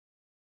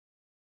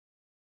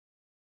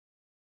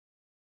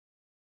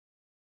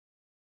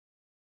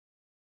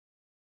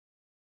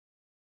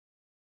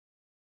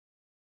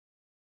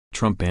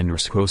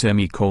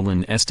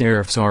Trump&rsquo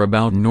tariffs are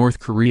about North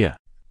Korea,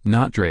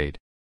 not trade.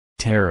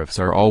 Tariffs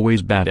are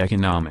always bad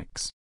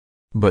economics.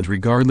 But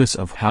regardless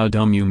of how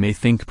dumb you may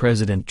think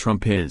President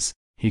Trump is,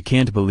 he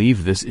can't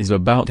believe this is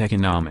about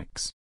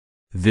economics.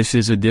 This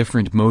is a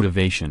different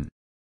motivation.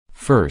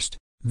 First,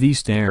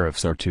 these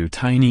tariffs are too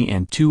tiny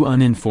and too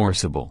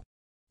unenforceable.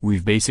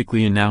 We've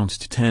basically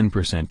announced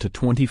 10% to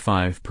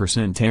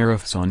 25%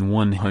 tariffs on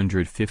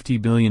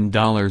 $150 billion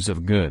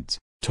of goods,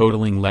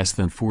 totaling less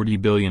than $40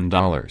 billion.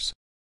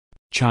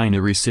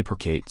 China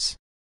reciprocates.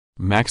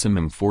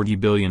 Maximum $40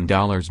 billion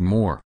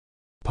more.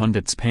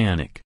 Pundits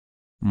panic.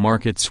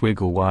 Markets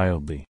wiggle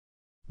wildly.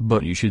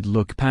 But you should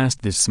look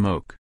past this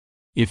smoke.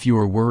 If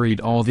you're worried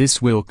all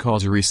this will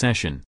cause a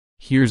recession,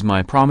 here's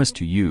my promise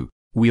to you,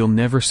 we'll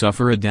never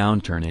suffer a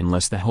downturn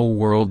unless the whole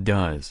world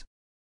does.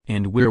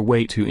 And we're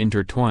way too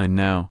intertwined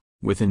now,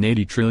 with an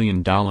 $80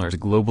 trillion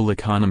global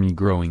economy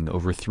growing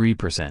over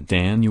 3%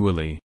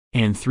 annually,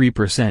 and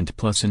 3%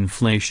 plus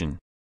inflation.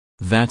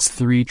 That's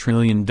 $3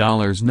 trillion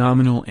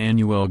nominal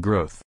annual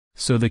growth,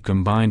 so the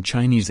combined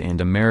Chinese and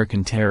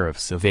American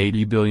tariffs of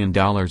 $80 billion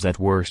at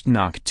worst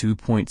knock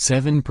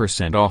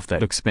 2.7% off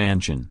that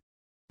expansion.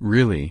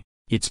 Really,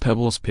 it's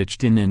pebbles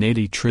pitched in an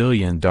 $80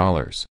 trillion,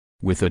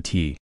 with a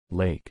T,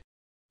 lake.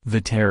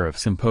 The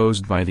tariffs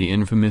imposed by the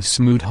infamous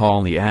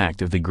Smoot-Hawley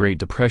Act of the Great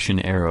Depression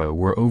era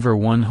were over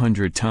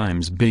 100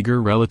 times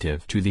bigger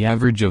relative to the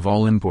average of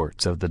all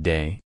imports of the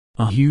day,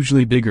 a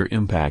hugely bigger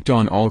impact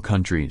on all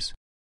countries.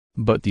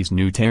 But these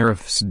new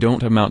tariffs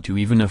don't amount to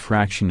even a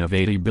fraction of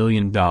 $80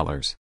 billion.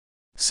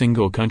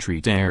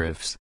 Single-country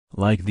tariffs,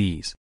 like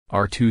these,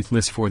 are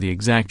toothless for the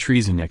exact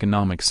reason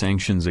economic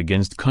sanctions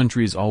against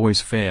countries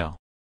always fail.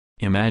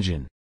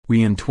 Imagine,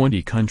 we in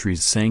 20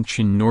 countries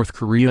sanction North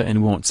Korea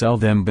and won't sell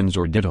them bins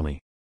or diddly.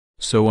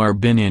 So our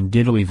bin and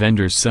diddly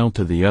vendors sell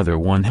to the other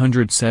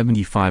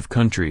 175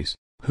 countries,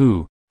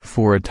 who,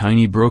 for a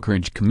tiny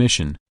brokerage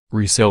commission,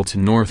 resell to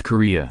North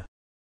Korea.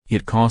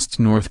 It costs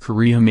North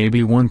Korea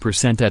maybe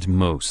 1% at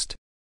most.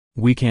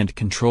 We can't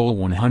control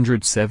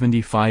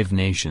 175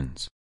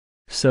 nations.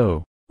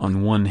 So, on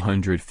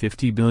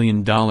 $150 billion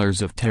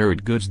of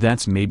tariffed goods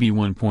that's maybe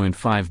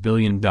 $1.5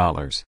 billion.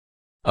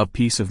 A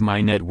piece of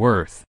my net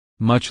worth.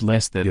 Much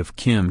less that of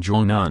Kim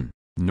Jong-un,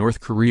 North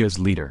Korea's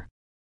leader.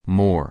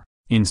 More,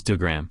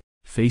 Instagram,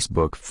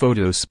 Facebook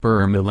photos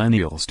spur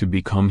millennials to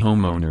become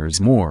homeowners.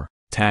 More,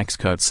 tax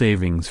cut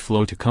savings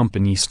flow to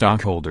company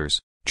stockholders,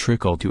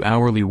 trickle to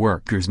hourly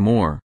workers.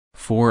 More,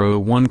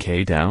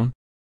 401k down?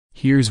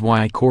 Here's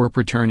why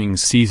corporate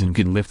earnings season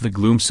could lift the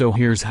gloom, so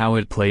here's how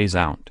it plays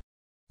out.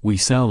 We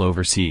sell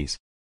overseas.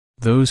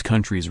 Those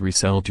countries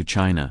resell to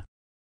China.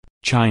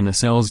 China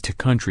sells to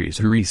countries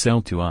who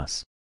resell to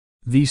us.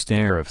 These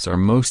tariffs are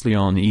mostly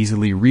on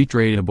easily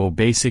retradable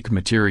basic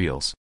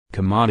materials,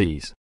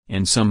 commodities,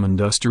 and some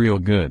industrial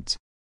goods.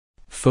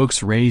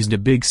 Folks raised a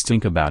big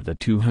stink about the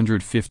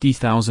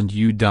 250,000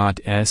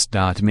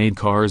 U.S.-made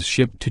cars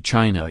shipped to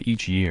China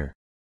each year.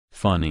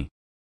 Funny.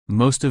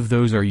 Most of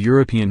those are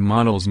European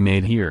models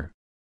made here.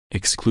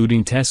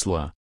 Excluding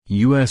Tesla,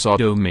 U.S.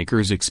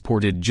 automakers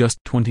exported just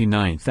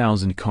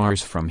 29,000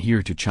 cars from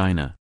here to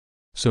China.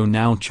 So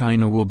now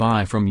China will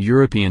buy from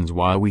Europeans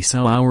while we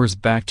sell ours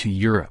back to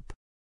Europe.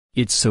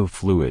 It's so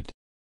fluid.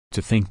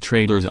 To think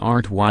traders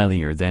aren't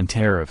wilier than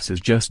tariffs is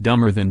just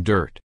dumber than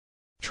dirt.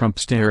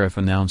 Trump's tariff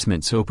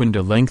announcements opened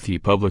a lengthy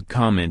public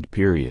comment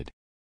period.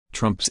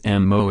 Trump's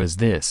MO is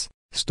this: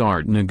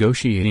 start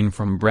negotiating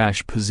from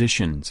brash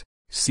positions.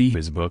 See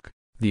his book,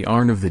 The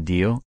Art of the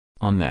Deal,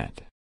 on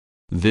that.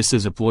 This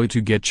is a ploy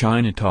to get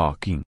China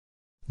talking.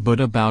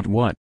 But about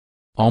what?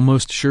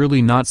 Almost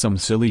surely not some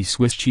silly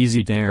Swiss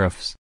cheesy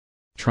tariffs.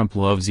 Trump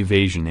loves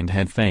evasion and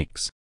head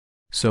fakes.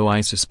 So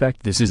I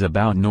suspect this is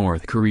about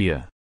North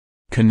Korea.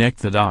 Connect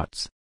the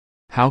dots.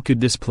 How could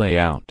this play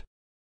out?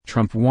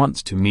 Trump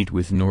wants to meet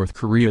with North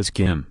Korea's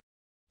Kim.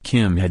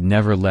 Kim had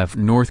never left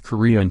North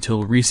Korea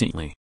until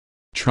recently.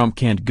 Trump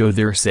can't go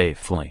there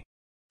safely.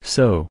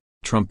 So,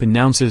 Trump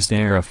announces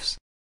tariffs.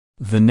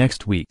 The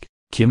next week,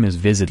 Kim is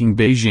visiting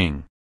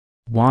Beijing.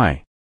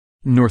 Why?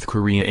 North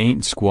Korea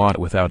ain't squat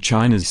without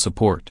China's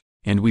support,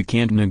 and we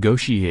can't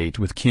negotiate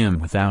with Kim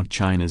without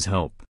China's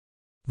help.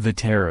 The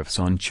tariffs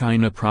on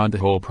China prod the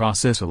whole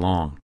process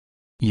along.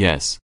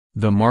 Yes,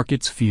 the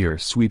markets fear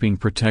sweeping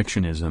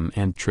protectionism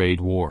and trade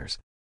wars.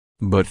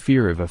 But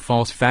fear of a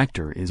false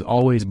factor is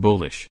always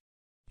bullish.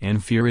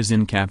 And fear is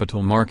in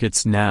capital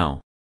markets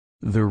now.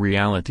 The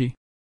reality?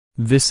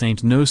 This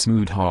ain't no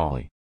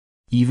Smoot-Hawley.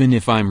 Even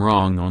if I'm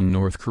wrong on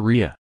North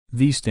Korea,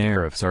 these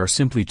tariffs are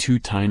simply too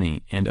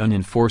tiny and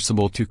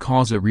unenforceable to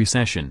cause a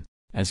recession,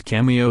 as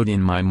cameoed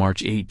in my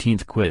March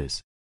 18th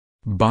quiz.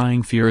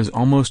 Buying fear is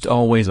almost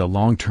always a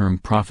long-term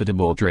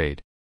profitable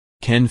trade.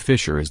 Ken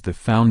Fisher is the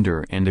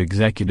founder and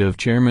executive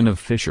chairman of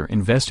Fisher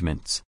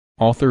Investments,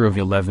 author of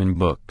 11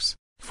 books,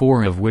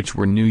 4 of which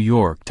were New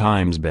York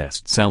Times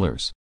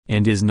bestsellers,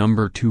 and is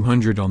number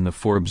 200 on the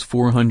Forbes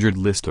 400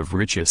 list of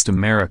richest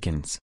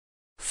Americans.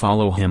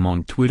 Follow him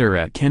on Twitter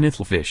at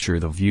KennethLFisher.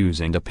 The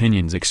views and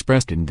opinions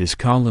expressed in this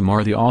column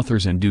are the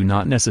author's and do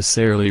not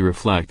necessarily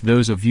reflect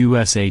those of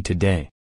USA Today.